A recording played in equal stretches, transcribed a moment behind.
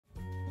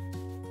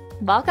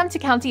Welcome to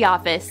County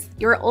Office,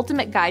 your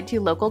ultimate guide to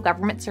local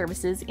government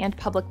services and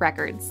public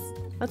records.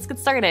 Let's get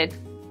started.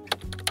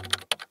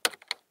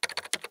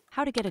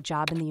 How to get a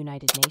job in the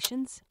United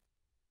Nations?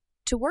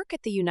 To work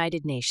at the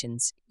United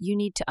Nations, you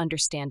need to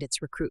understand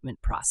its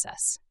recruitment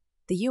process.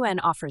 The UN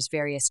offers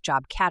various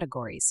job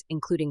categories,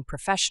 including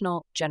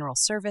professional, general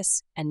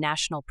service, and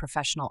national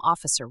professional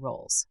officer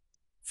roles.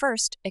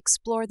 First,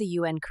 explore the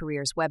UN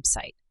Careers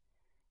website.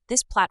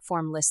 This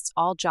platform lists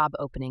all job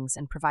openings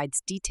and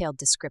provides detailed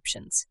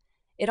descriptions.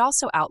 It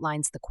also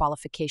outlines the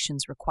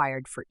qualifications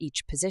required for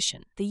each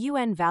position. The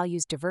UN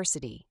values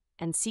diversity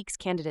and seeks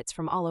candidates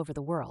from all over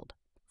the world.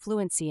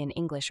 Fluency in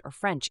English or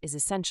French is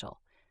essential.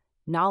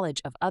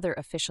 Knowledge of other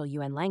official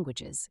UN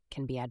languages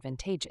can be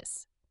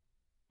advantageous.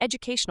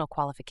 Educational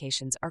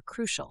qualifications are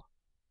crucial.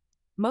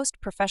 Most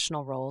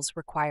professional roles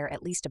require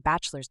at least a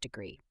bachelor's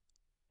degree.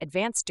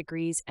 Advanced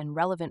degrees and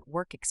relevant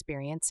work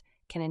experience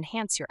can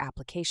enhance your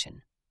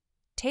application.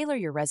 Tailor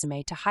your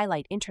resume to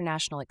highlight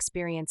international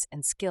experience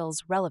and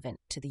skills relevant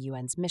to the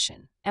UN's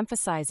mission.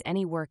 Emphasize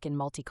any work in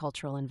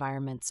multicultural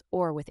environments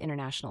or with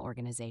international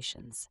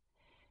organizations.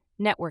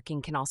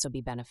 Networking can also be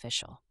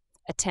beneficial.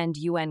 Attend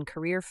UN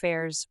career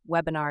fairs,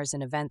 webinars,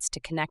 and events to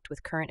connect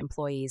with current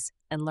employees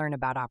and learn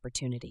about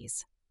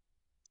opportunities.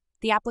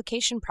 The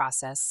application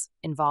process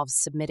involves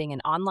submitting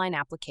an online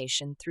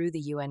application through the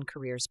UN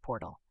Careers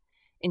portal.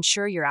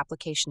 Ensure your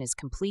application is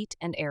complete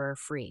and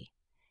error-free.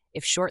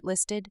 If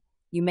shortlisted,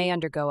 you may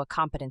undergo a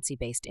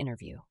competency-based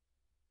interview.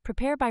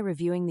 Prepare by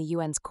reviewing the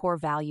UN's core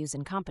values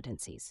and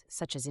competencies,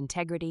 such as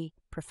integrity,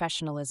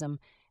 professionalism,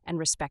 and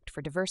respect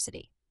for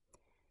diversity.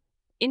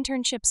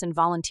 Internships and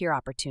volunteer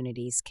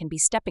opportunities can be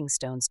stepping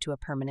stones to a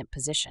permanent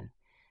position.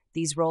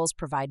 These roles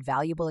provide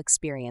valuable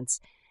experience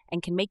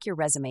and can make your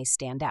resume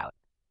stand out.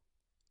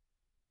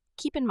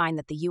 Keep in mind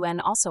that the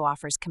UN also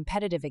offers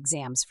competitive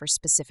exams for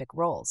specific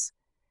roles.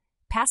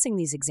 Passing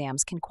these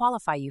exams can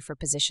qualify you for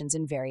positions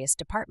in various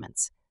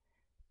departments.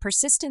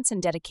 Persistence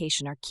and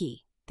dedication are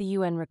key. The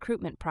UN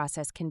recruitment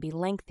process can be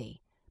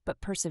lengthy,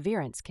 but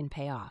perseverance can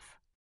pay off.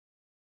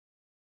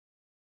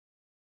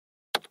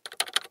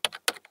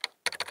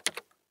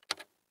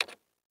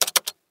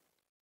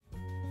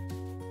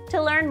 To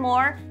learn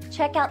more,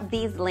 check out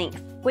these links,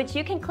 which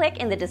you can click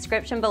in the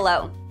description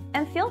below.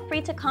 And feel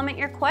free to comment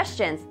your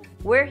questions.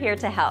 We're here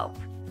to help.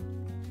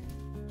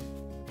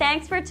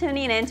 Thanks for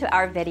tuning in to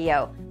our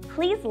video.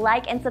 Please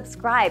like and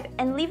subscribe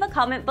and leave a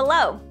comment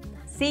below.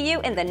 See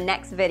you in the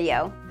next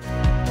video.